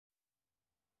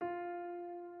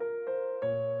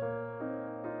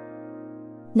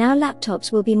Now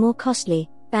laptops will be more costly,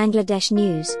 Bangladesh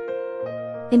News.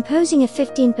 Imposing a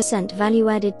 15%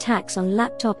 value-added tax on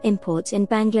laptop imports in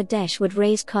Bangladesh would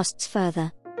raise costs further.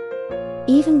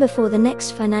 Even before the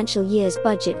next financial year's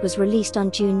budget was released on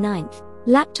June 9,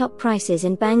 laptop prices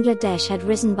in Bangladesh had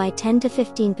risen by 10 to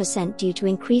 15% due to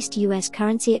increased US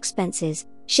currency expenses,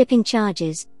 shipping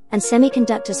charges, and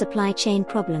semiconductor supply chain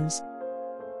problems.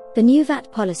 The new VAT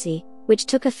policy, which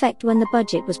took effect when the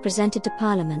budget was presented to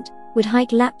Parliament, would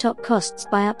hike laptop costs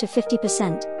by up to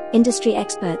 50%, industry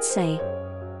experts say.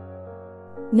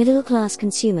 Middle-class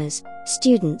consumers,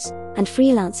 students, and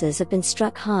freelancers have been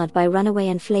struck hard by runaway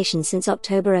inflation since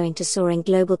October owing to soaring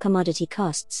global commodity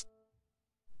costs.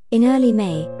 In early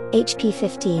May, HP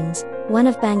 15s, one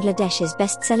of Bangladesh's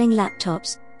best-selling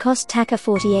laptops, cost Taka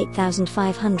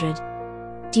 48,500.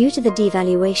 Due to the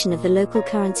devaluation of the local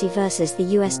currency versus the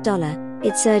US dollar,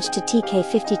 it surged to TK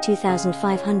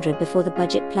 52,500 before the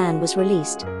budget plan was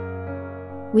released.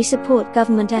 We support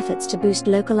government efforts to boost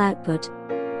local output.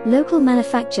 Local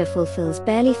manufacture fulfills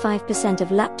barely 5%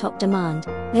 of laptop demand,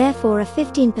 therefore a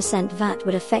 15% VAT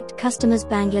would affect customers.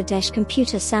 Bangladesh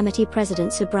Computer Samiti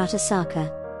President Subrata Sarkar.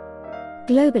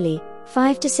 Globally,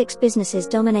 5 to 6 businesses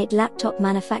dominate laptop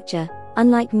manufacture,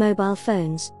 unlike mobile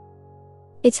phones.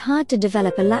 It's hard to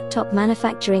develop a laptop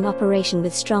manufacturing operation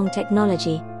with strong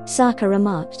technology, Sarkar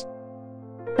remarked.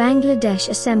 Bangladesh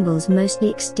assembles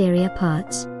mostly exterior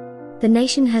parts. The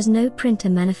nation has no printer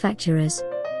manufacturers.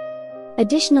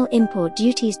 Additional import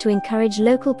duties to encourage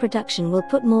local production will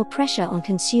put more pressure on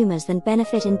consumers than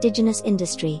benefit indigenous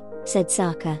industry, said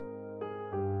Sarkar.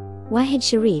 Wahid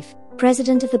Sharif,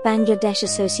 president of the Bangladesh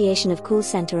Association of Call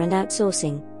Center and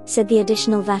Outsourcing, said the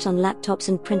additional VAT on laptops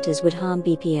and printers would harm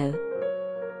BPO.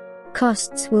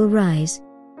 Costs will rise.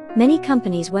 Many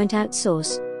companies won't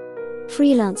outsource.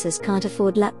 Freelancers can't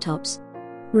afford laptops.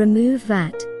 Remove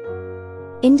VAT.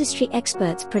 Industry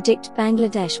experts predict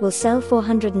Bangladesh will sell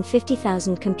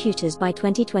 450,000 computers by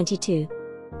 2022.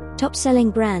 Top-selling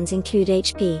brands include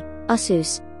HP,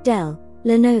 Asus, Dell,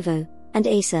 Lenovo, and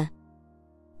Acer.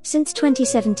 Since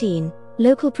 2017,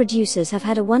 local producers have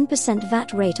had a 1%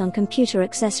 VAT rate on computer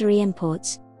accessory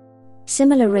imports.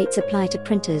 Similar rates apply to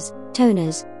printers,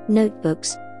 toners,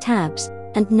 notebooks, tabs,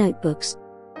 and notebooks.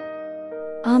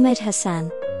 Ahmed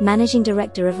Hassan, managing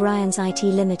director of Ryan's IT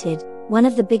Limited, one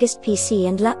of the biggest PC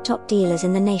and laptop dealers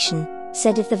in the nation,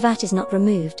 said if the VAT is not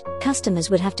removed, customers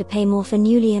would have to pay more for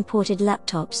newly imported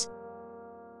laptops.